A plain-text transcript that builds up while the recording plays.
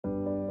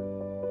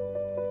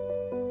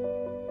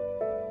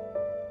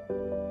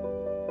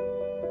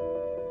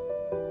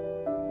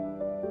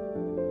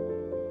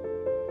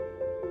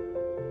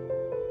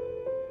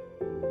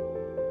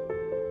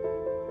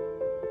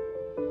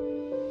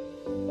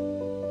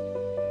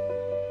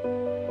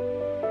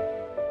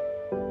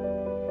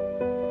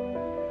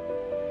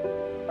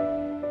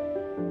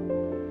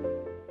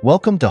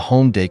Welcome to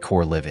Home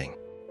Decor Living.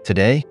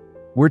 Today,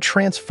 we're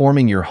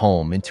transforming your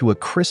home into a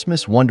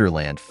Christmas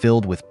wonderland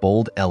filled with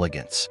bold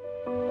elegance.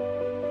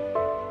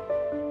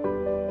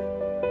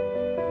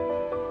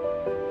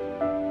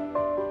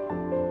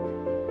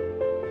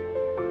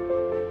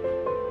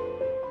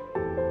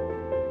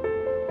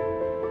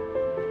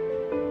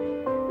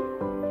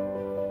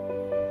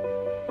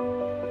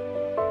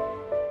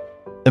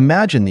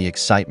 Imagine the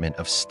excitement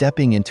of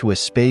stepping into a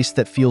space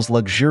that feels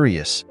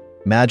luxurious,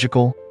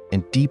 magical,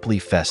 and deeply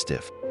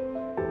festive.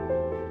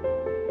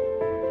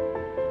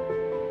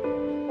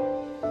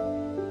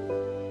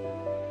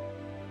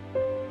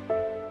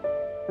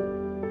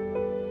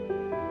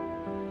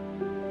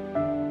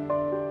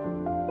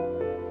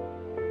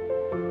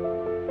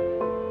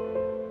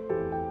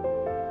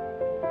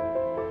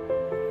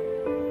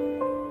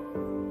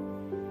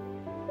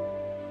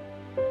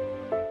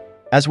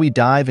 As we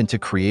dive into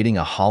creating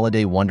a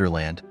holiday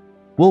wonderland,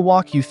 we'll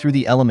walk you through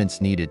the elements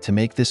needed to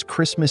make this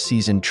Christmas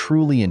season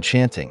truly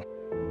enchanting.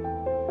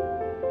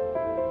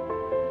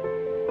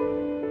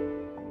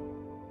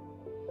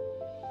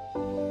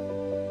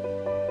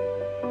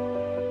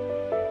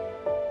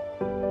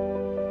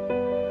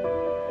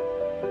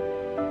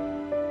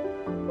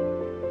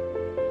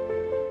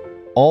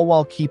 All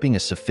while keeping a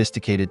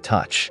sophisticated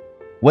touch.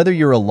 Whether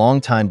you're a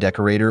longtime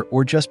decorator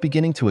or just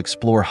beginning to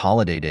explore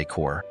holiday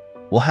decor,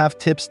 we'll have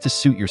tips to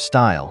suit your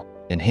style,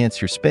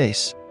 enhance your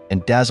space,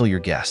 and dazzle your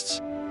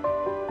guests.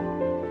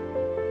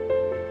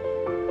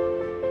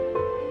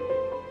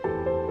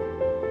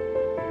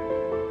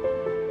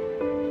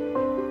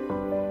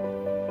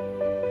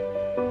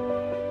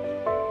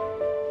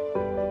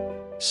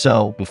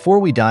 So, before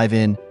we dive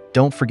in,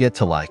 don't forget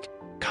to like,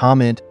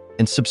 comment,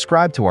 and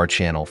subscribe to our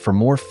channel for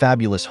more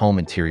fabulous home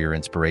interior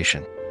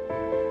inspiration.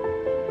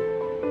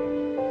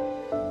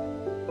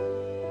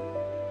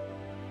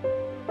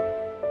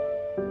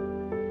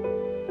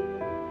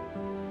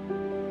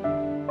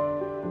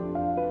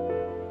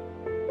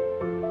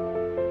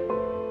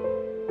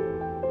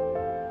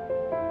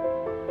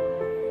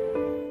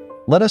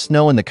 Let us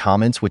know in the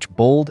comments which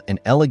bold and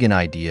elegant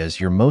ideas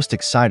you're most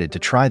excited to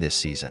try this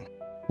season.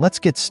 Let's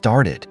get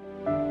started.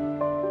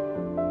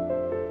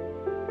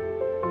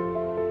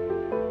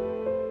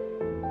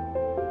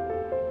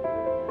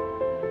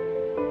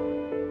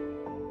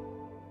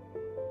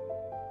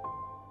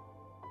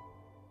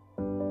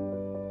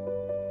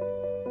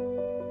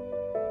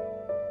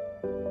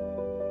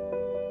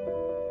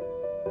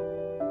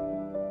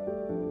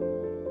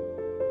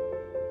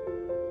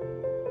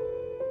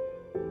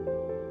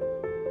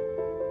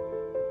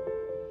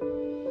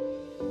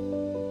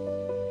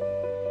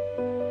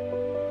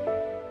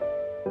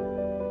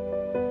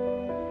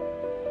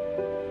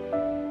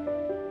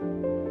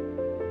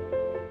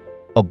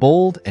 A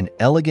bold and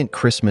elegant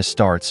Christmas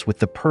starts with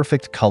the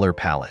perfect color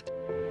palette.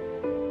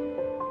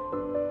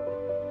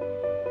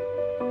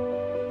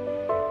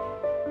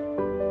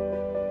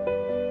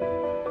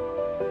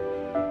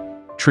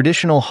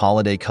 Traditional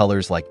holiday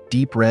colors like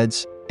deep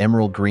reds,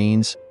 emerald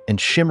greens, and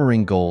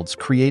shimmering golds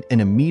create an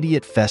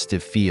immediate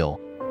festive feel.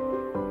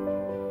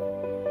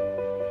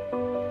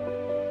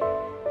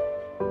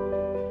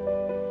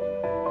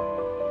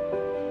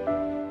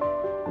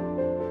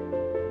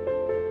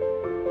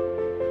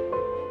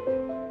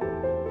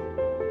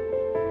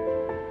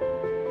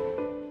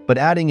 But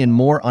adding in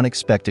more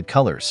unexpected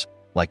colors,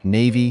 like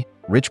navy,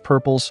 rich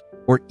purples,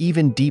 or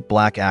even deep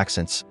black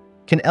accents,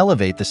 can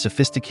elevate the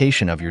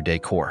sophistication of your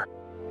decor.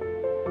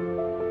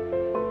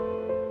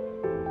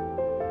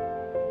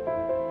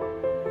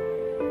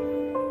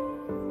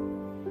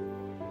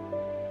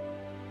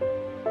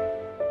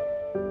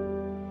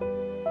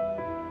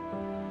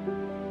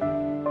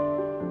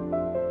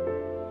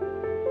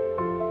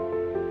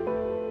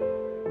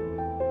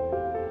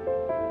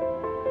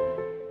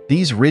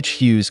 These rich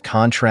hues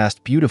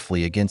contrast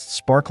beautifully against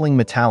sparkling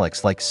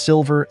metallics like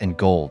silver and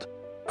gold,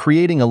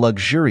 creating a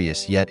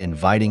luxurious yet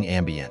inviting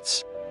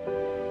ambience.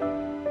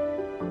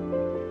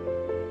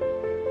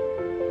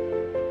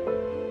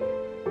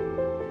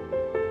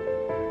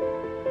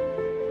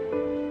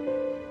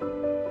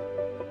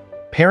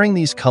 Pairing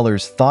these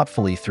colors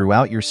thoughtfully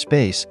throughout your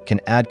space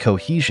can add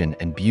cohesion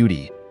and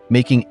beauty,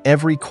 making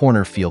every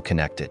corner feel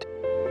connected.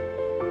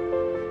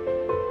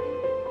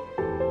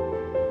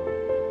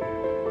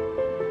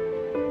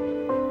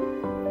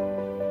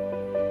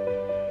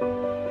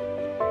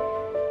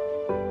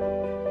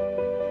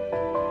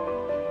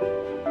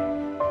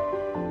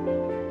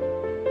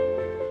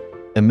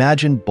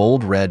 Imagine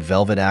bold red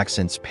velvet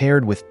accents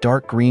paired with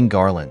dark green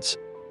garlands,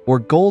 or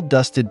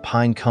gold-dusted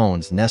pine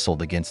cones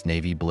nestled against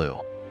navy blue.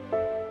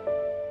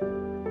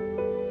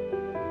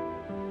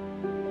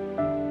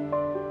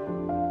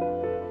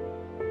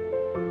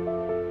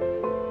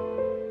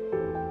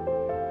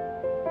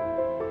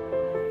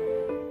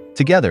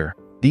 Together,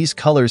 these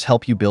colors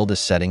help you build a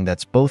setting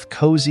that's both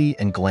cozy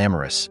and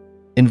glamorous,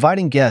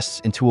 inviting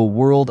guests into a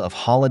world of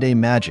holiday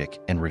magic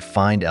and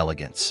refined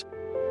elegance.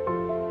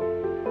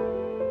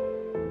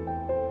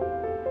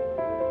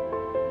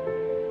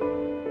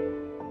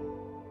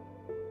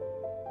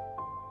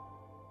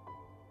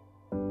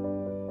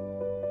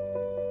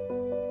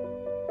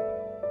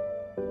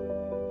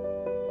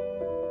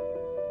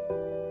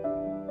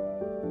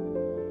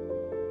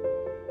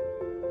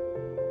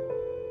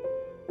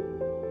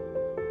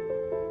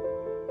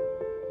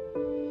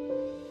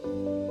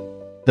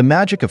 The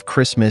magic of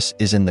Christmas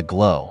is in the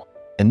glow,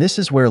 and this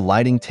is where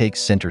lighting takes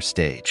center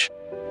stage.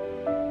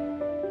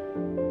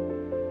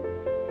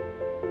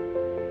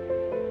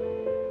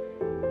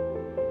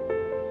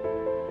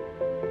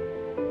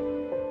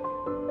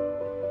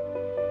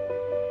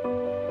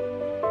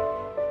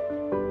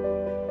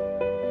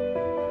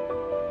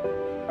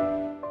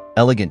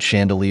 Elegant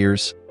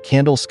chandeliers,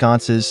 candle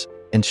sconces,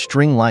 and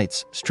string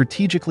lights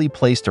strategically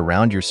placed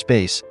around your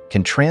space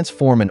can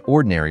transform an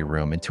ordinary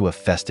room into a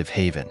festive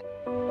haven.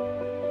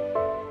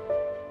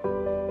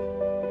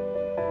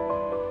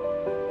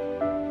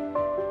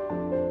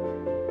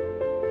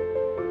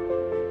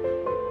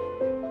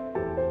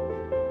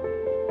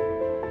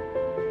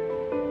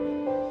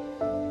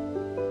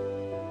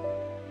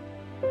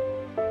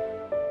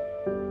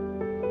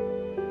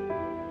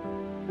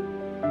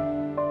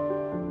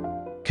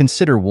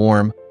 Consider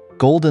warm,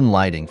 golden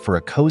lighting for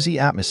a cozy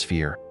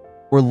atmosphere,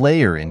 or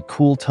layer in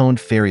cool-toned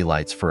fairy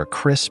lights for a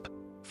crisp,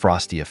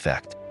 frosty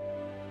effect.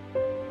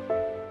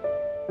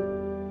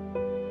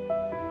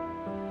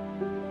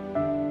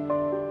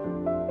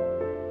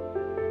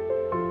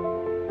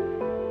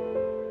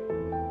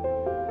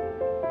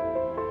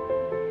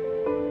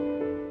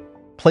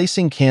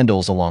 Placing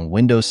candles along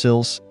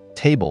windowsills,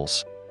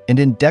 tables, and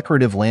in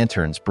decorative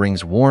lanterns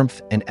brings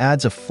warmth and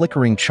adds a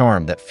flickering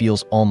charm that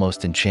feels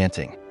almost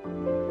enchanting.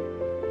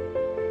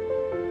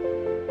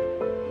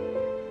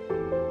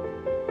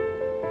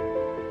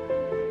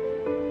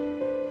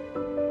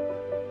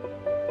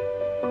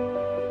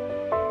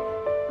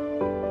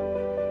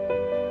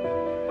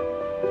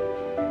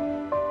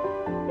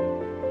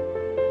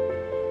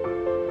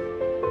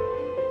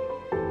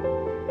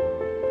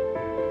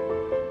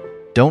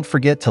 Don't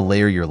forget to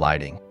layer your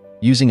lighting.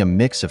 Using a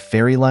mix of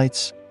fairy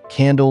lights,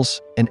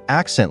 candles, and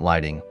accent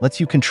lighting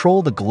lets you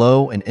control the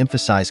glow and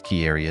emphasize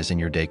key areas in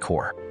your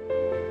decor.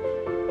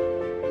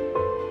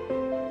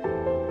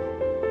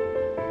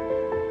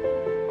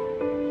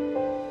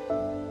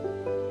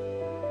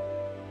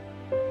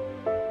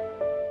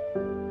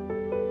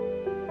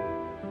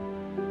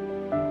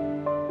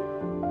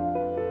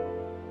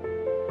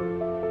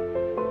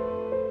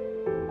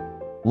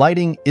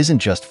 Lighting isn't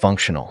just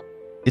functional.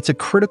 It's a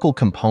critical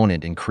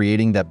component in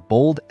creating that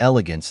bold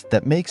elegance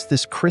that makes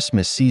this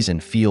Christmas season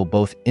feel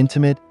both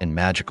intimate and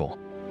magical.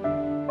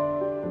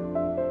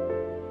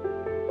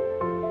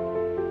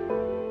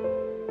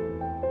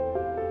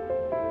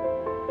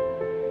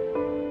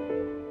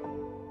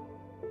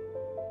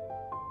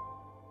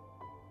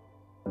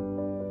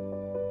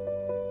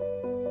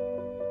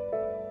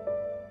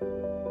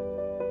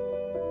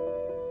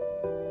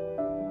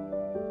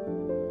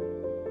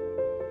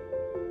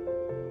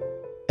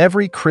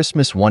 Every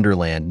Christmas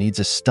wonderland needs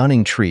a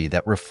stunning tree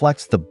that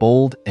reflects the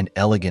bold and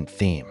elegant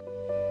theme.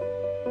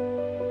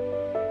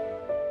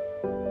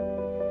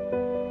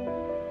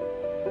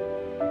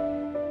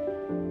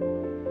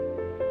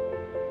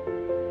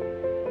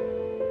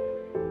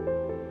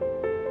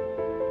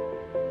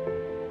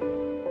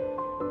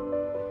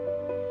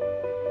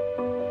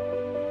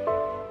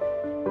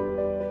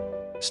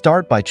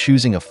 Start by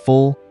choosing a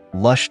full,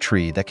 lush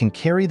tree that can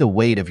carry the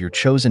weight of your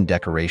chosen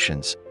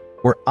decorations,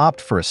 or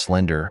opt for a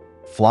slender,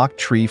 flocked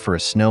tree for a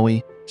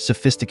snowy,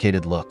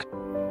 sophisticated look.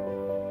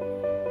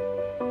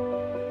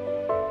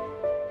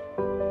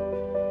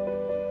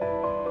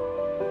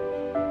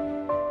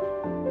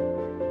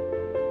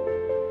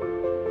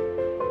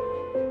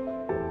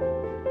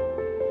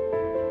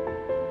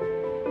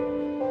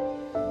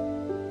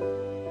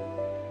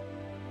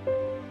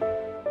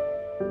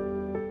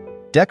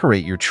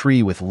 Decorate your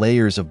tree with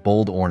layers of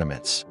bold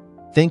ornaments.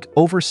 Think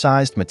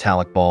oversized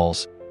metallic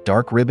balls,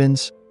 dark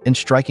ribbons, and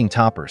striking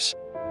toppers.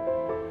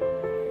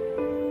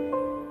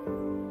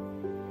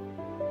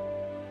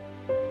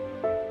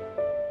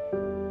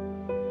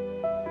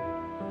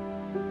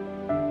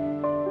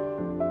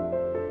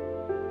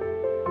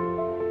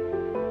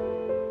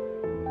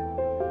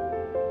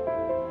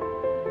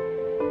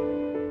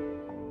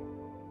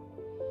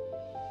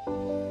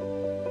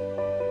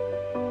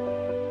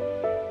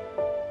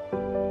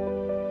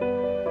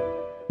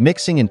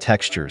 Mixing in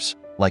textures,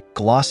 like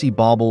glossy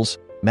baubles,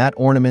 matte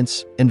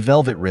ornaments, and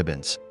velvet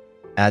ribbons,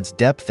 adds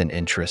depth and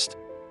interest,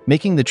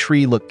 making the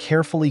tree look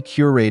carefully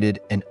curated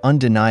and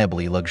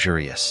undeniably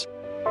luxurious.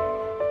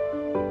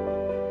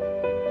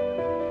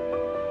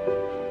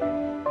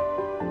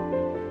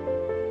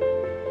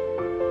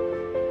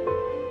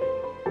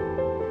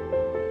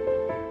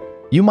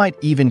 You might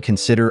even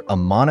consider a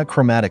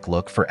monochromatic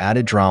look for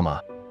added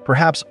drama,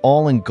 perhaps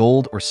all in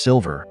gold or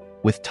silver,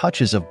 with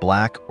touches of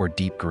black or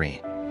deep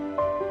green.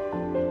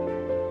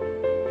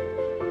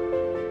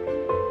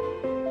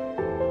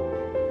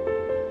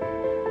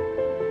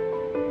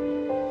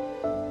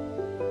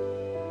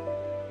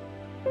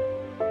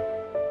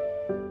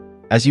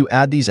 As you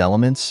add these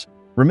elements,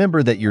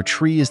 remember that your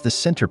tree is the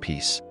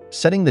centerpiece,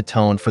 setting the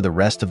tone for the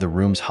rest of the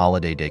room's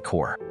holiday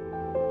decor.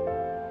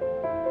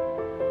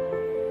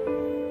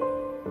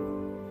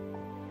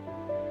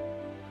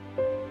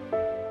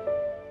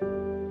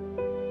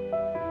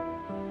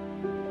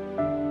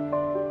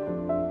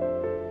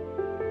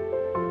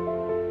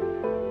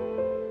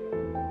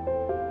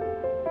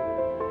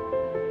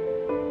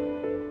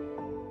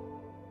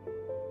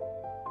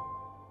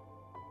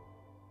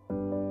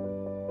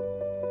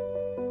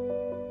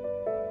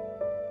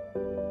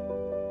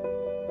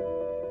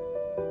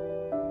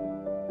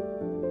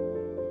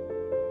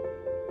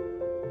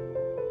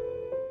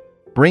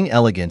 Bring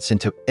elegance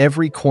into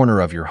every corner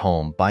of your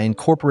home by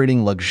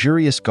incorporating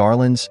luxurious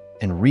garlands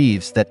and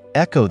wreaths that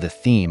echo the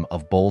theme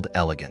of bold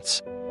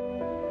elegance.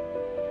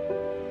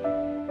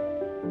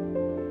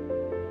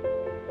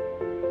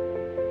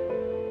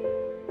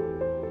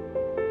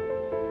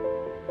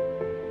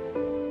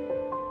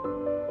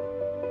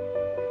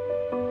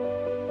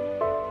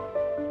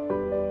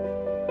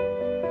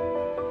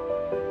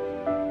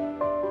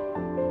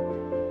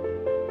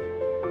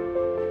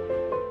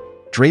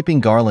 Draping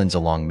garlands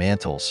along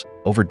mantels,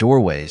 over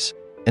doorways,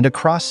 and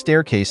across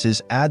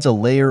staircases adds a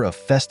layer of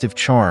festive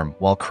charm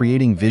while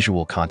creating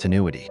visual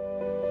continuity.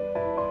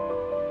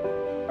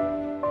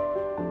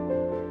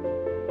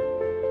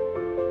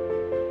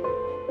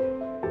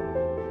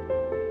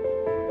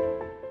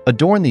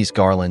 Adorn these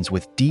garlands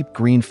with deep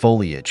green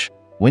foliage,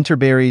 winter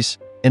berries,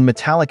 and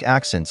metallic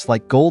accents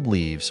like gold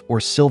leaves or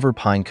silver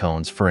pine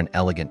cones for an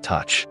elegant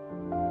touch.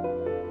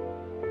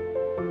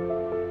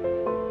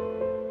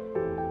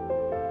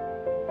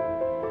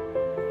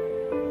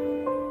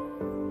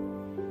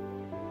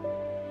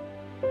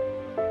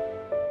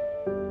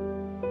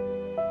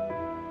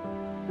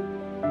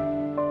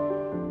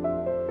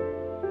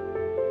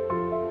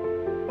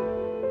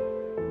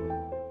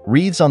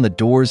 Wreaths on the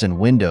doors and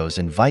windows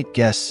invite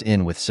guests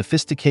in with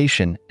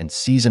sophistication and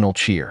seasonal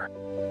cheer.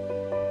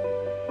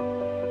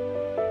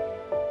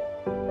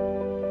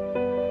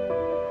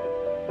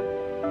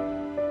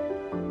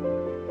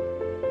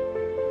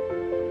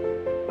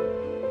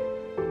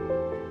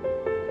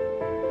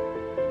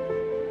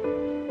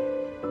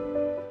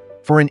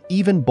 For an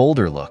even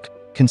bolder look,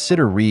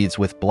 consider wreaths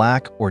with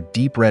black or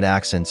deep red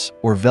accents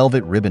or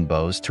velvet ribbon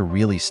bows to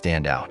really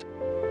stand out.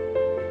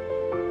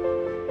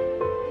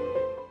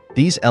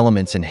 These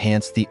elements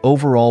enhance the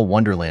overall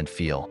Wonderland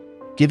feel,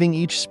 giving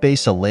each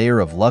space a layer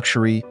of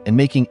luxury and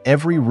making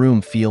every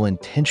room feel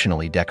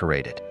intentionally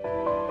decorated.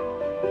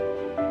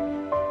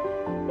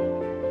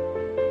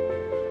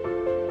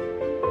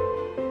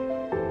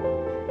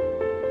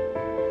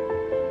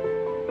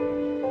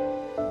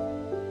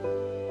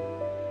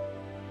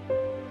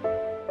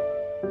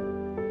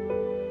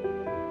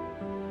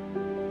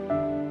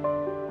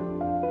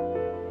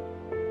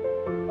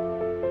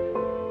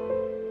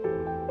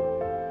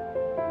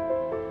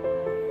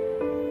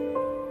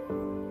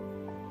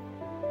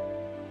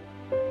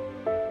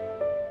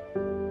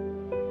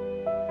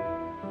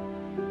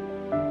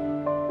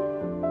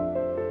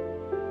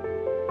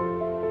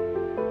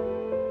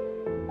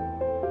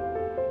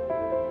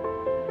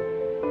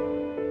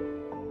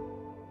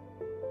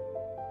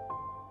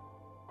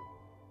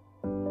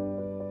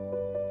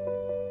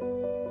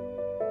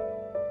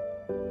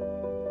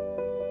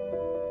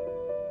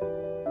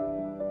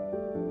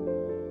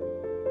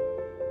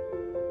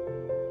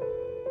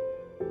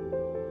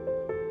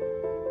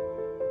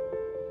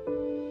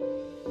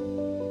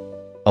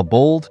 A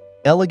bold,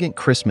 elegant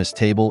Christmas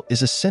table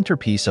is a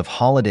centerpiece of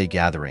holiday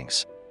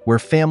gatherings, where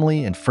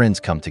family and friends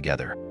come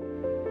together.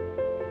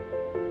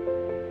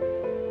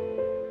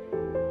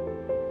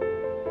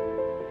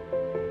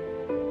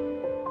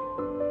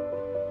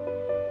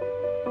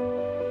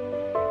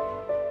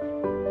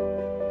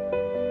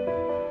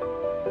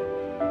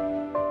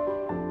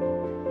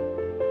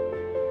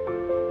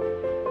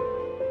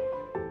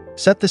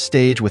 Set the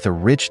stage with a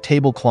rich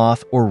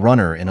tablecloth or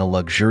runner in a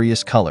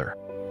luxurious color.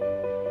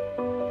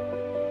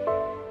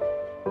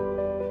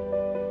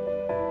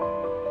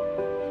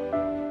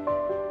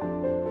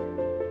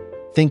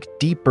 Think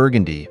deep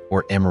burgundy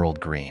or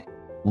emerald green.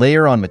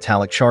 Layer on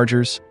metallic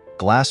chargers,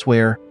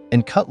 glassware,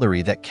 and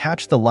cutlery that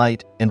catch the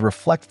light and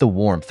reflect the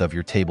warmth of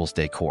your table's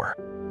decor.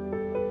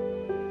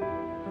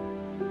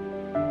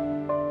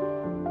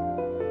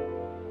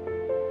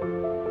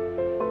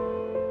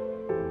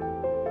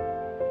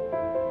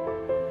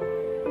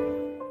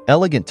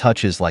 Elegant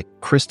touches like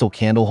crystal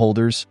candle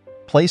holders,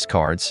 place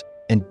cards,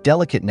 and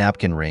delicate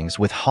napkin rings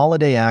with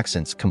holiday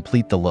accents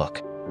complete the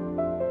look.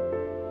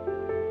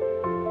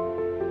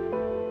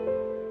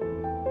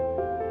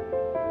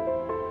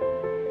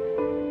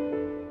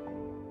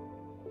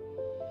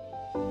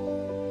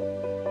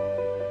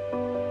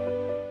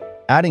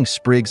 Adding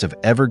sprigs of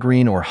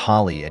evergreen or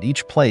holly at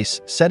each place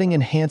setting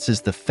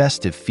enhances the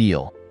festive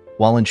feel,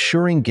 while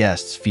ensuring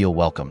guests feel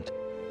welcomed.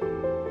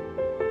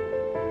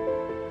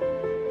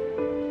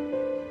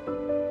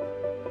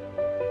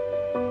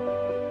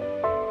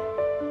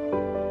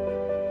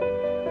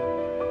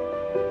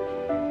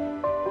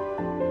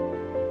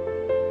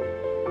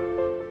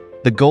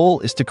 The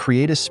goal is to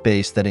create a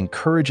space that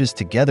encourages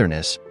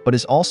togetherness but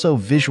is also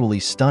visually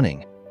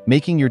stunning,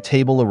 making your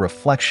table a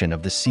reflection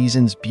of the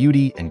season's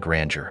beauty and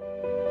grandeur.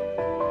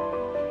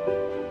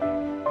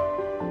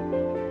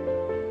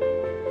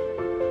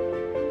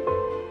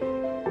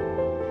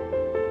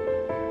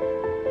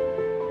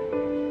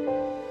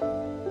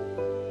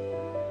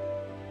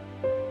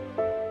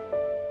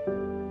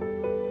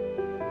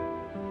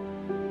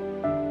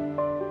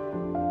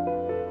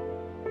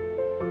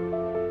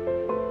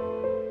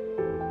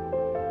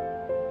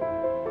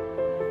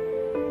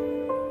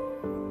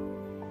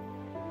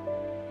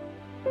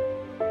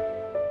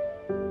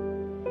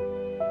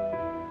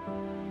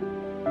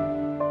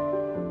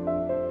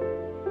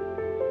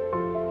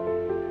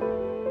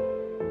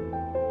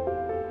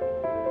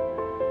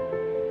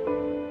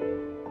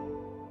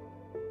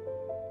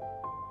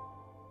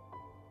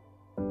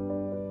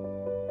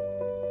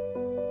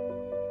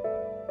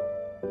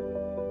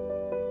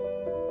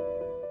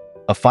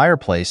 A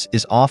fireplace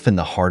is often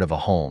the heart of a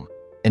home,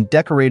 and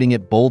decorating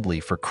it boldly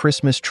for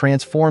Christmas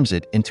transforms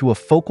it into a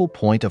focal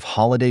point of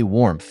holiday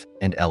warmth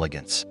and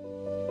elegance.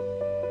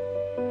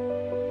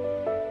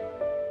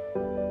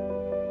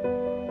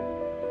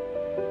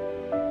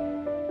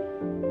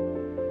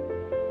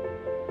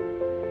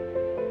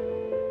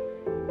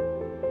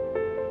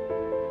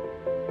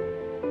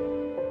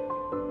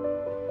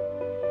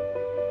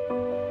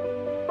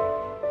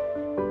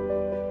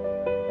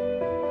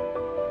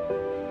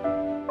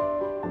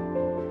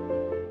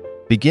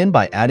 Begin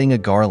by adding a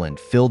garland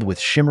filled with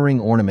shimmering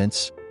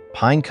ornaments,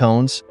 pine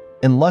cones,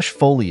 and lush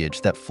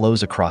foliage that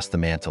flows across the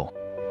mantel.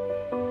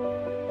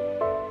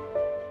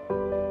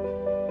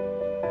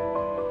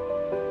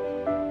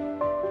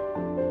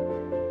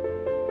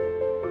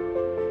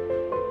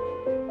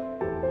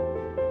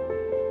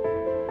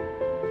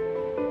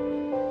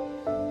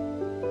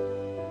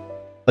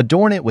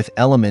 Adorn it with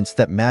elements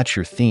that match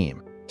your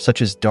theme,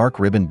 such as dark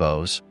ribbon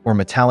bows or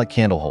metallic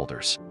candle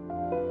holders.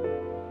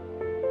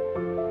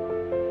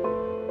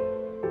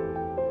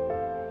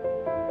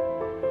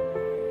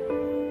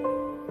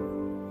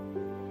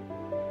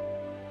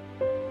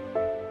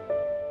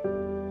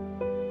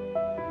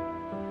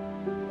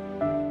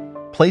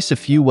 Place a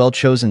few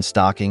well-chosen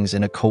stockings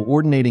in a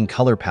coordinating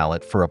color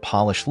palette for a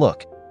polished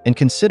look, and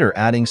consider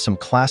adding some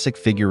classic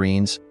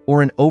figurines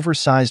or an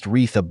oversized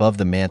wreath above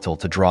the mantel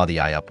to draw the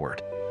eye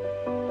upward.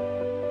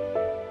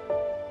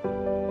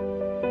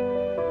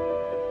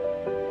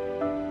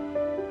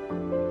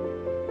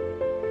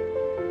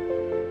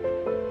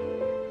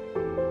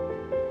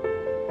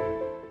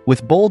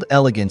 With bold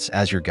elegance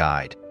as your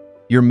guide,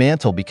 your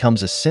mantel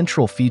becomes a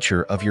central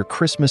feature of your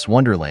Christmas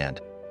wonderland,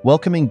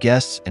 welcoming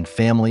guests and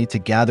family to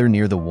gather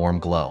near the warm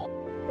glow.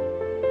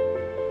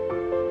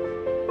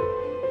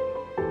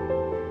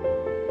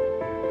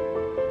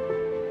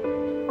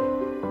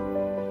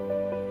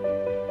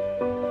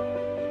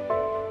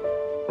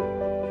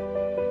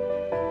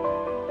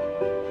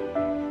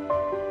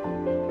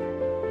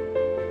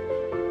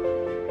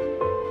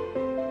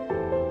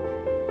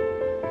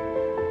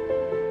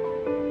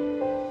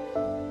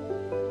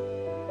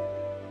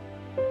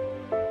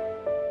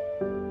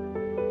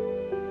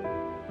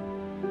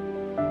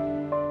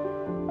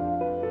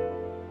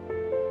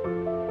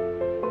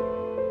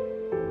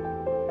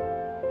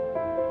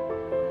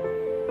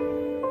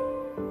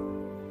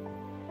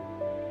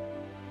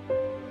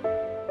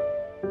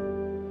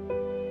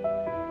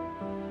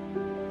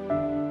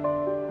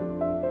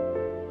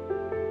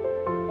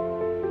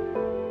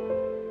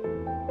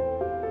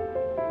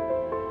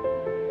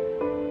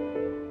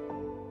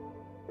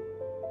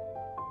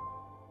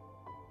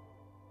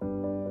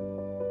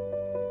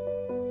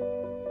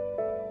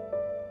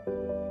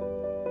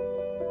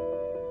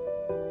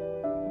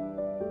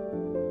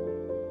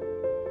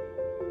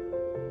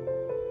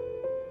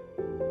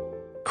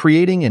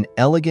 Creating an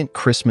elegant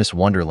Christmas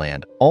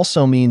wonderland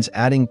also means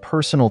adding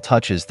personal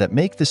touches that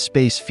make the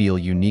space feel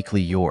uniquely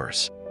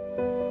yours.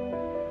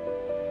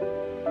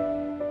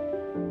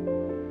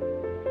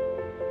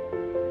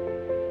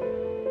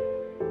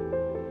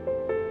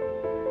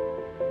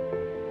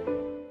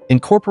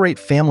 Incorporate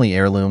family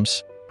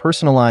heirlooms,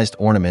 personalized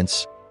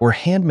ornaments, or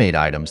handmade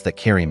items that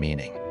carry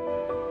meaning.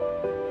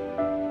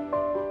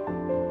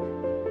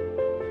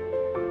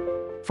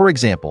 For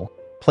example,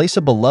 place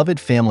a beloved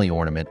family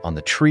ornament on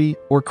the tree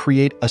or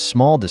create a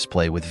small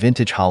display with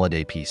vintage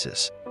holiday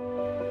pieces.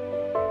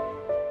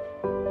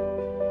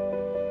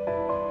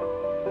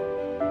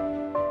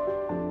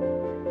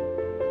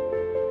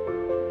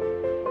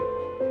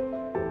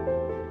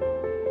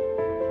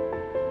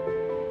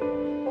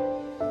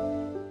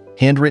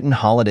 Handwritten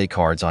holiday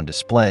cards on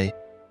display,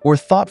 or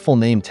thoughtful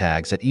name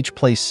tags at each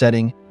place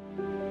setting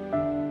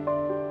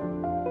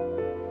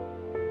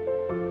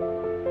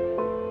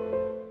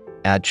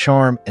add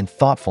charm and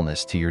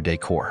thoughtfulness to your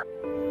decor.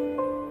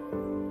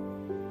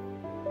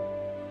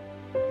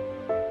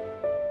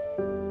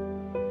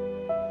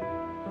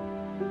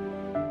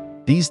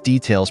 These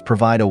details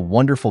provide a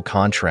wonderful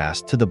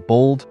contrast to the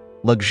bold,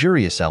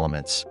 luxurious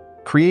elements,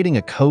 creating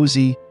a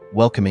cozy,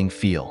 welcoming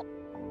feel.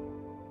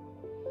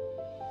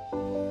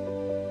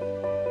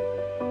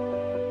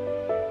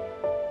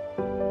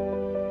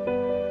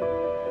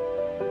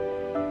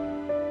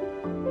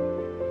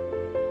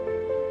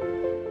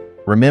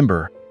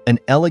 Remember, an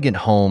elegant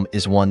home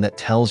is one that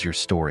tells your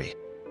story.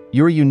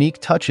 Your unique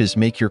touches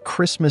make your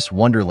Christmas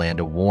wonderland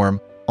a warm,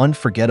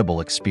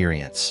 unforgettable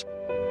experience.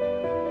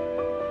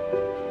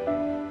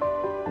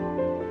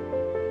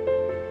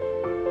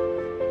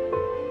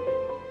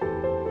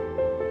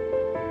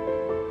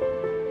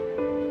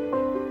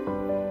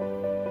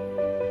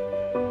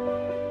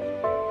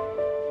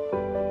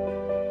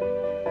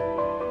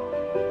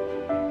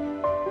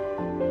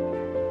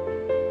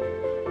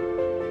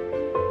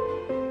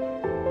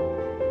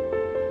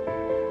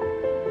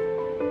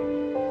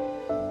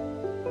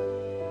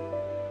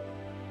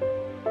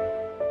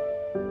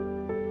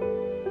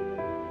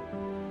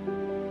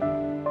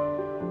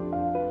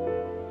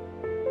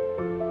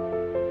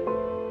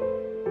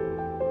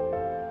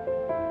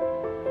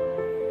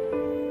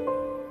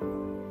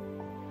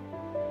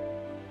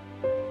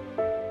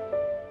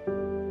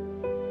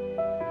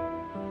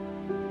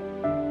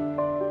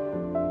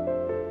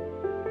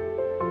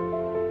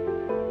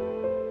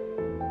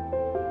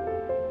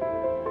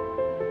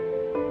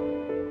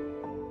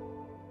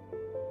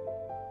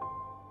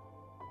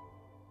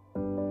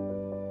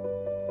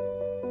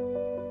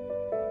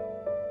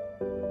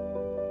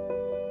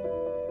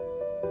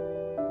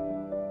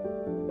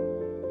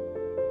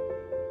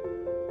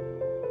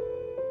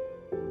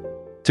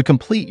 To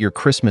complete your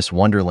Christmas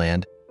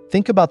wonderland,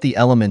 think about the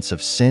elements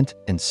of scent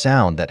and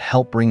sound that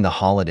help bring the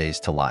holidays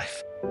to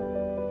life.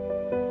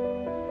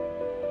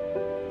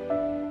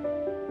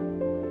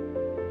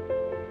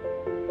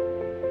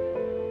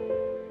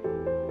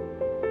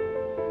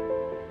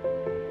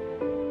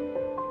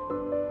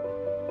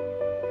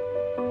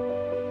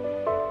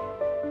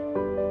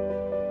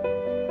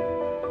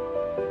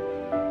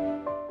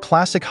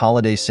 Classic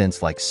holiday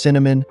scents like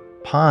cinnamon,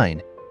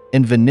 pine,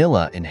 and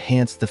vanilla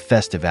enhance the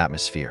festive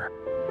atmosphere.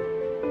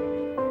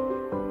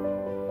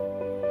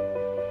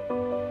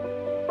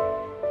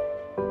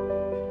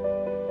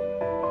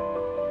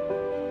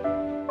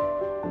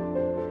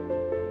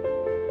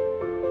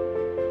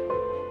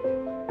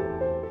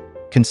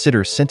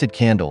 Consider scented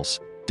candles,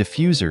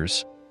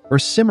 diffusers, or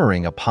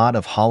simmering a pot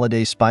of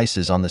holiday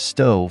spices on the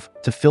stove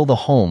to fill the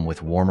home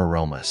with warm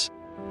aromas.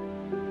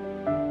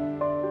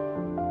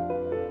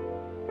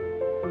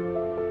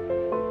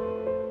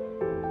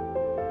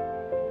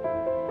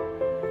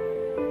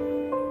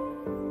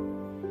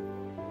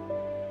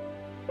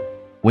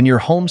 When your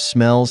home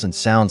smells and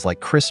sounds like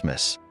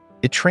Christmas,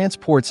 it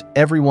transports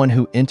everyone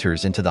who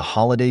enters into the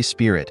holiday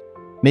spirit,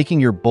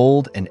 making your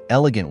bold and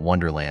elegant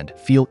wonderland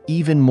feel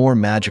even more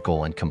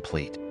magical and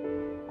complete.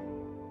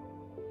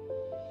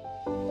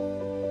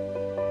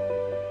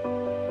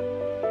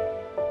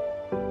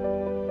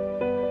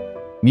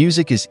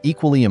 Music is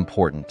equally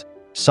important.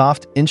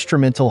 Soft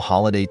instrumental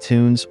holiday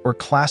tunes or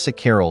classic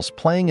carols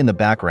playing in the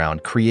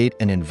background create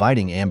an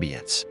inviting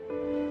ambience.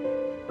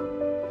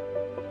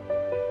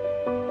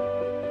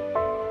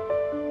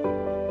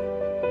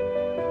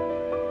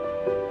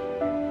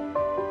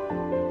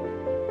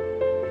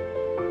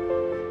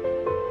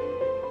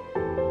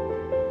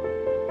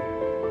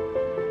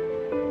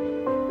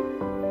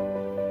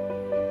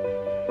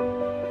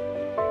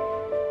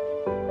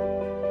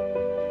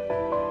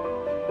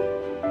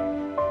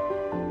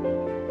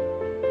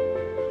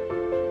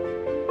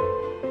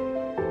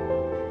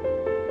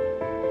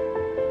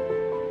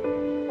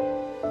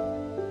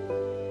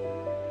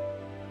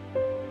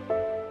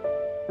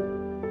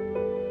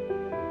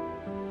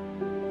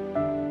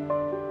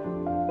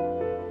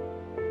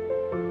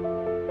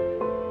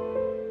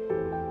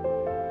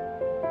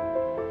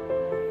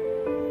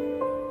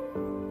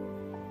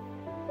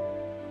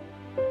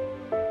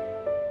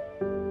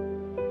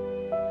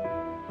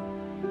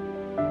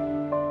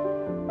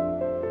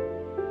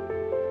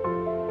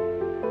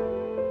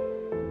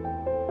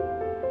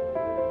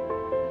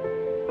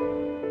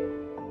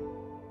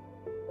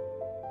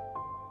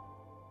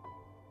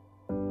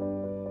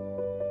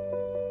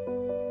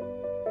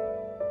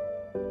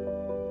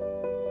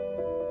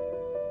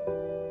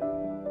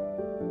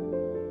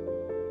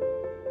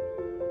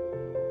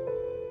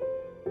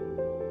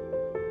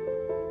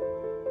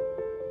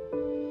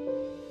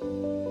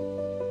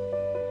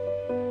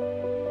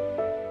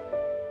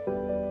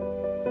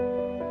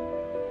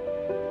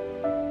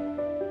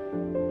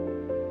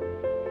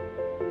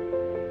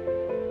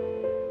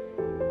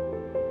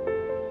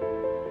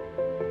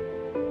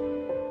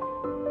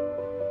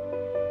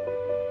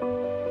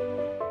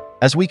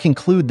 As we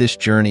conclude this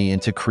journey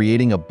into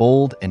creating a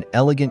bold and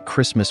elegant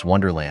Christmas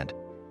wonderland,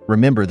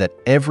 remember that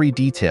every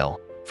detail,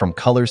 from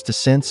colors to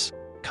scents,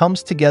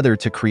 comes together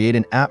to create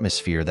an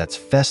atmosphere that's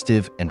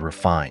festive and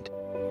refined.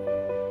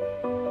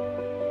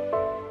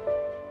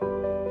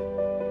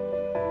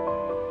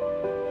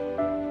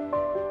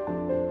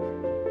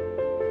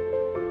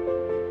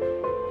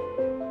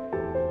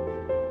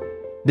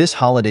 This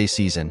holiday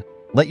season,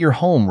 let your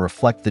home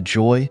reflect the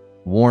joy,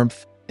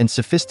 warmth, and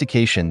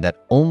sophistication that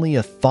only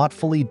a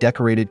thoughtfully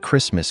decorated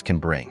Christmas can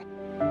bring.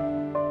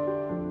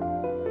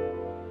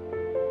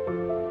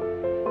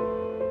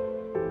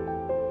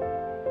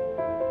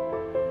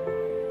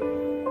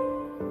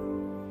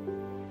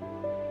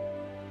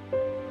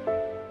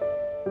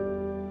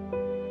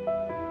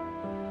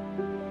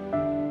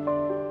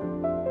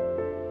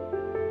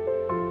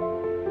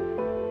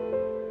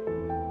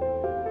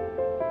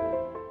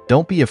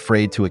 Don't be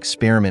afraid to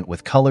experiment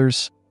with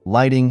colors,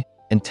 lighting,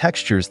 and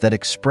textures that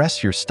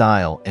express your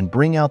style and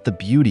bring out the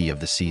beauty of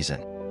the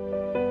season.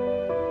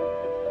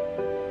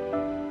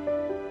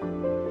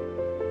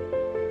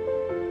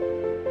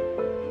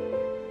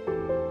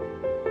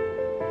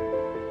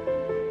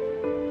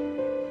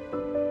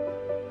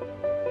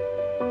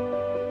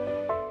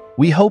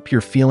 We hope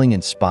you're feeling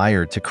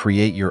inspired to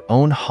create your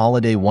own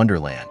holiday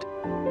wonderland.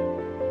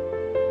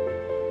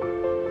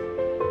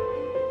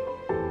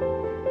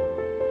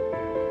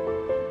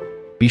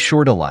 Be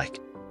sure to like,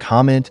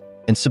 comment,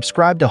 and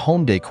subscribe to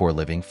Home Decor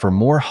Living for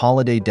more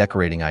holiday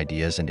decorating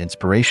ideas and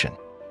inspiration.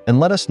 And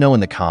let us know in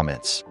the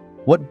comments,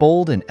 what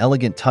bold and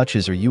elegant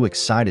touches are you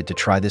excited to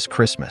try this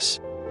Christmas?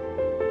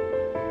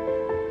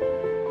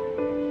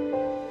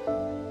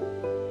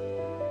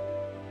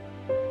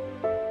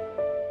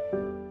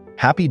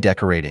 Happy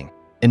decorating,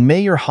 and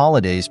may your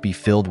holidays be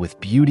filled with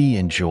beauty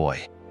and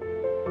joy.